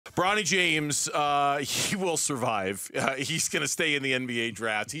Bronny James, he will survive. He's going to stay in the NBA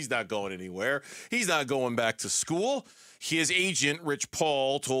draft. He's not going anywhere. He's not going back to school. His agent, Rich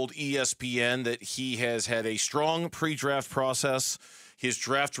Paul, told ESPN that he has had a strong pre-draft process. His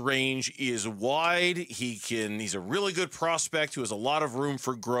draft range is wide. He's a really good prospect who has a lot of room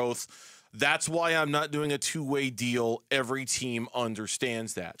for growth. That's why I'm not doing a two-way deal. Every team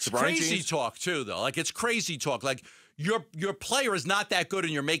understands that. It's crazy talk, too, though. Like, it's crazy talk. Like, your player is not that good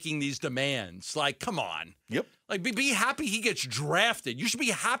and you're making these demands. Like, come on. Yep. Like, be happy he gets drafted. You should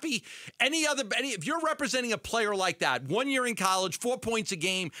be happy if you're representing a player like that, 1 year in college, 4 points a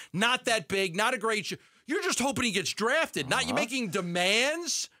game, not that big, not a great you're just hoping he gets drafted. Not you making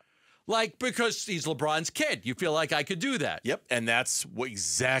demands. Like, because he's LeBron's kid. You feel like I could do that. Yep, and that's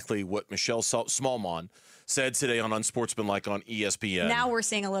exactly what Michelle Smallmon said today on Unsportsmanlike on ESPN. Now we're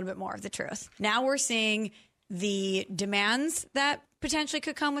seeing a little bit more of the truth. Now we're seeing the demands that potentially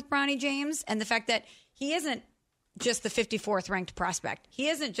could come with Bronny James and the fact that he isn't just the 54th ranked prospect. He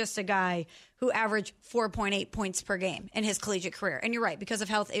isn't just a guy who averaged 4.8 points per game in his collegiate career. And you're right, because of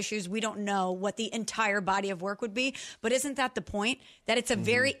health issues, we don't know what the entire body of work would be. But isn't that the point? That it's a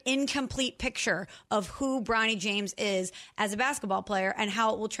very incomplete picture of who Bronny James is as a basketball player and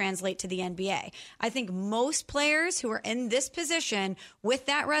how it will translate to the NBA. I think most players who are in this position with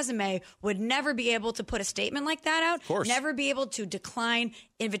that resume would never be able to put a statement like that out. Of course. Never be able to decline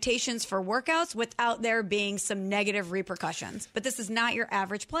invitations for workouts without there being some negative repercussions. But this is not your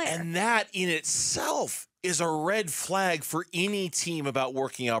average player. And that in itself is a red flag for any team about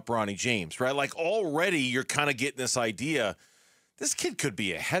working out Bronny James, right? Like, already you're kind of getting this idea, this kid could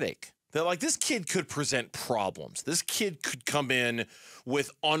be a headache. That, like, this kid could present problems. This kid could come in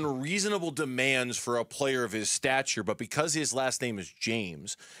with unreasonable demands for a player of his stature, but because his last name is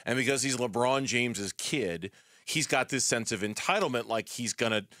James and because he's LeBron James's kid, he's got this sense of entitlement, like he's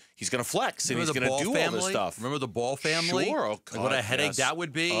gonna flex and he's gonna do all this stuff. Remember the Ball family? Sure. Oh, God, like what a headache that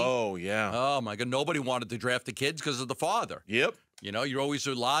would be. Oh, yeah. Oh, my God. Nobody wanted to draft the kids because of the father. Yep. You know, you're always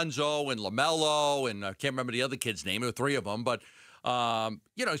Lonzo and LaMelo, and I can't remember the other kid's name. There were three of them. But,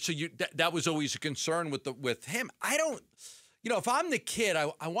 you know, so that was always a concern with him. I don't, you know, if I'm the kid,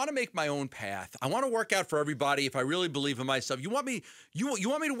 I want to make my own path. I want to work out for everybody if I really believe in myself. You want me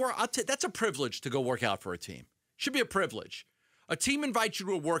to work? That's a privilege to go work out for a team. Should be a privilege. A team invites you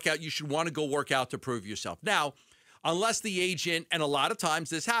to a workout, you should want to go work out to prove yourself. Now, unless the agent, and a lot of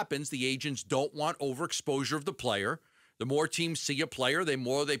times this happens, the agents don't want overexposure of the player. The more teams see a player, the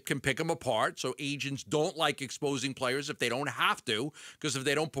more they can pick them apart. So agents don't like exposing players if they don't have to, because if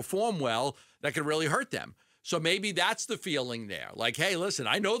they don't perform well, that could really hurt them. So maybe that's the feeling there. Like, hey, listen,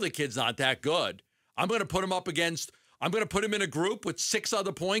 I know the kid's not that good. I'm going to put him in a group with 6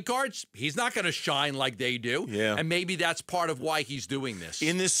 other point guards. He's not going to shine like they do. Yeah. And maybe that's part of why he's doing this.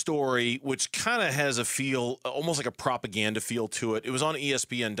 In this story, which kind of has a feel, almost like a propaganda feel to it, it was on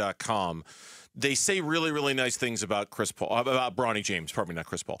ESPN.com. They say really, really nice things about Bronny James. Pardon me, not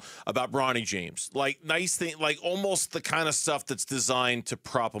Chris Paul. About Bronny James. Like, nice thing, like almost the kind of stuff that's designed to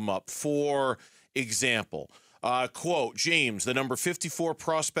prop him up. For example, quote, James, the number 54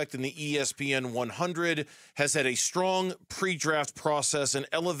 prospect in the ESPN 100, has had a strong pre-draft process and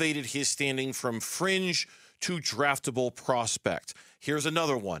elevated his standing from fringe to draftable prospect. Here's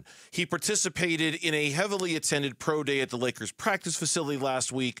another one. He participated in a heavily attended pro day at the Lakers practice facility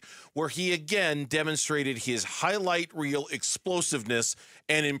last week, where he again demonstrated his highlight reel explosiveness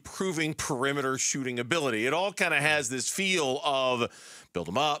and improving perimeter shooting ability. It all kind of has this feel of build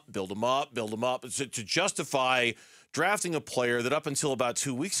him up, build him up, build him up, to justify drafting a player that up until about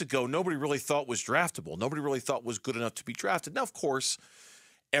 2 weeks ago, nobody really thought was draftable. Nobody really thought was good enough to be drafted. Now, of course,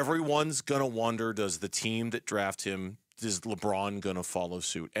 everyone's going to wonder, does the team that draft him, is LeBron going to follow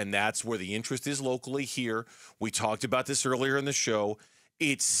suit? And that's where the interest is locally here. We talked about this earlier in the show.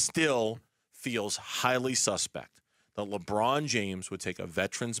 It still feels highly suspect that LeBron James would take a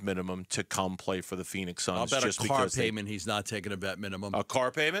veteran's minimum to come play for the Phoenix Suns. I'll bet a car payment he's not taking a vet minimum. A car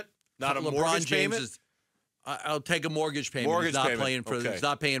payment? Not a LeBron mortgage James payment? I'll take a mortgage payment. Mortgage he's not payment. playing for. Okay. He's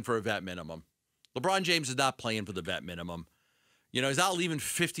not paying for a vet minimum. LeBron James is not playing for the vet minimum. You know, he's not leaving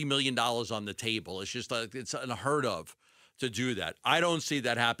 $50 million on the table. It's just like it's unheard of to do that. I don't see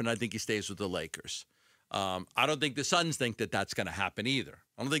that happen. I think he stays with the Lakers. I don't think the Suns think that that's going to happen either.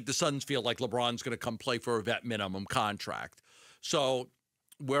 I don't think the Suns feel like LeBron's going to come play for a vet minimum contract. So,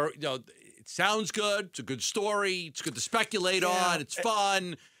 it sounds good. It's a good story. It's good to speculate on. It's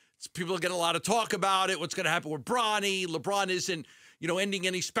fun. People are getting a lot of talk about it. What's going to happen with Bronny? LeBron isn't, ending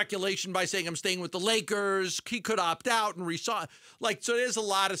any speculation by saying I'm staying with the Lakers. He could opt out and resign. So there's a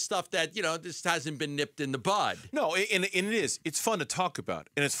lot of stuff that, this hasn't been nipped in the bud. No, and it is. It's fun to talk about,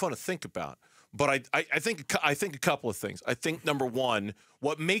 and it's fun to think about. But I think a couple of things. I think, number one,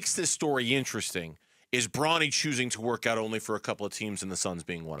 what makes this story interesting is Bronny choosing to work out only for a couple of teams, and the Suns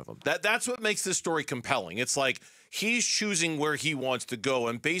being one of them. That's what makes this story compelling. It's like he's choosing where he wants to go,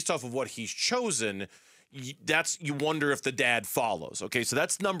 and based off of what he's chosen, you wonder if the dad follows. Okay, so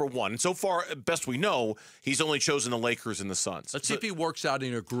that's number one. And so far, best we know, he's only chosen the Lakers and the Suns. Let's see if he works out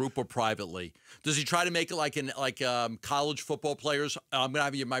in a group or privately. Does he try to make it like college football players? I'm gonna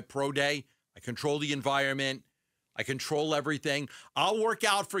have you at my pro day. I control the environment. I control everything. I'll work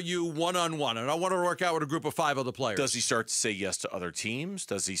out for you one-on-one, and I want to work out with a group of 5 other players. Does he start to say yes to other teams?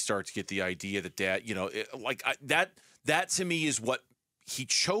 Does he start to get the idea that dad, that to me is what he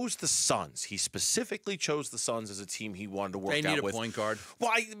chose the Suns. He specifically chose the Suns as a team he wanted to work out with. They need a point guard.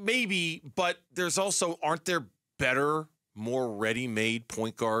 Well, maybe, but there's also, aren't there better, more ready-made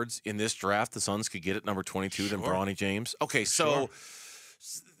point guards in this draft the Suns could get at number 22 than Bronny James? Okay, so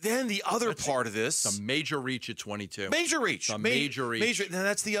then the other part of this. It's a major reach at 22. Major reach. A major reach. Now,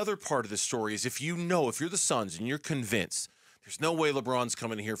 that's the other part of the story is if you're the Suns and you're convinced there's no way LeBron's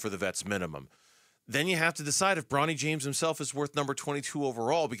coming here for the vets minimum, then you have to decide if Bronny James himself is worth number 22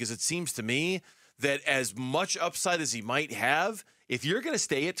 overall, because it seems to me that as much upside as he might have, if you're going to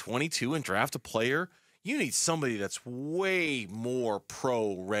stay at 22 and draft a player, you need somebody that's way more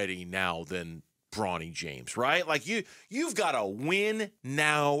pro-ready now than Bronny James, right? Like you've got a win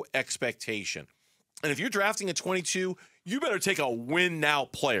now expectation. And if you're drafting at 22, you better take a win now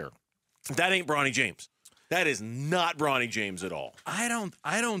player. That ain't Bronny James. That is not Bronny James at all. I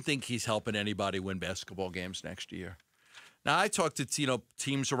don't think he's helping anybody win basketball games next year. Now, I talk to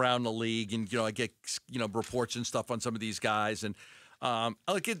teams around the league, and I get reports and stuff on some of these guys, and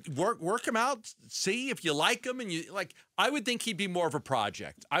work him out, see if you like him, and I would think he'd be more of a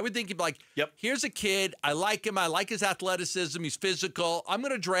project. I would think he'd be like, yep, here's a kid, I like him, I like his athleticism, he's physical, I'm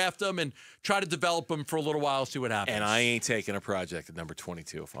going to draft him and try to develop him for a little while, see what happens. And I ain't taking a project at number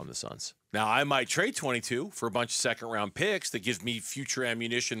 22 if I'm the Suns. Now, I might trade 22 for a bunch of second-round picks that gives me future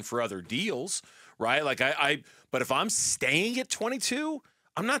ammunition for other deals, right? But if I'm staying at 22,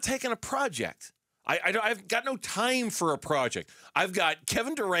 I'm not taking a project. I've got no time for a project. I've got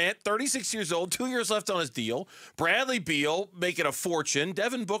Kevin Durant, 36 years old, 2 years left on his deal. Bradley Beal making a fortune.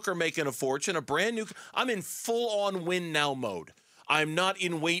 Devin Booker making a fortune. I'm in full-on win-now mode. I'm not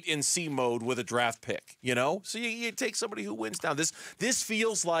in wait-and-see mode with a draft pick, So you take somebody who wins now. This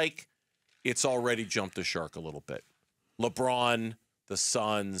feels like it's already jumped the shark a little bit. LeBron, the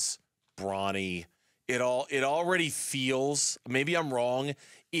Suns, Bronny, it already feels, maybe I'm wrong,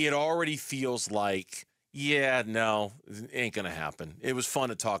 it already feels like, no, it ain't going to happen. It was fun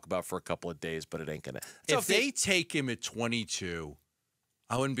to talk about for a couple of days, but it ain't going to. If they take him at 22,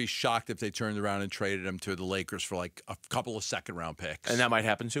 I wouldn't be shocked if they turned around and traded him to the Lakers for like a couple of second-round picks. And that might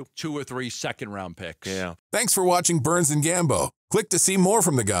happen too. 2 or 3 second-round picks. Yeah. Thanks for watching Burns and Gambo. Click to see more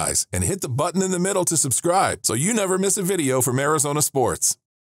from the guys and hit the button in the middle to subscribe so you never miss a video from Arizona sports.